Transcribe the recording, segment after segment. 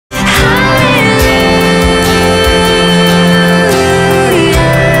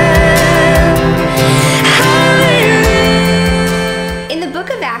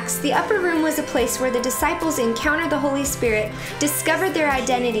disciples encountered the Holy Spirit, discovered their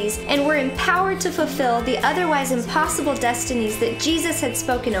identities, and were empowered to fulfill the otherwise impossible destinies that Jesus had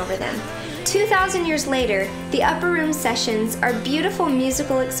spoken over them. 2,000 years later, the Upper Room Sessions are beautiful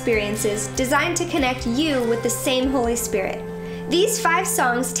musical experiences designed to connect you with the same Holy Spirit. These 5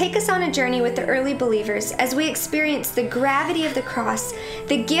 songs take us on a journey with the early believers as we experience the gravity of the cross,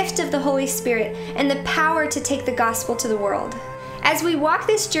 the gift of the Holy Spirit, and the power to take the gospel to the world. As we walk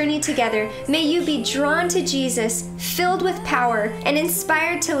this journey together, may you be drawn to Jesus, filled with power, and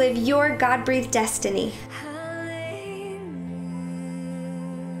inspired to live your God-breathed destiny.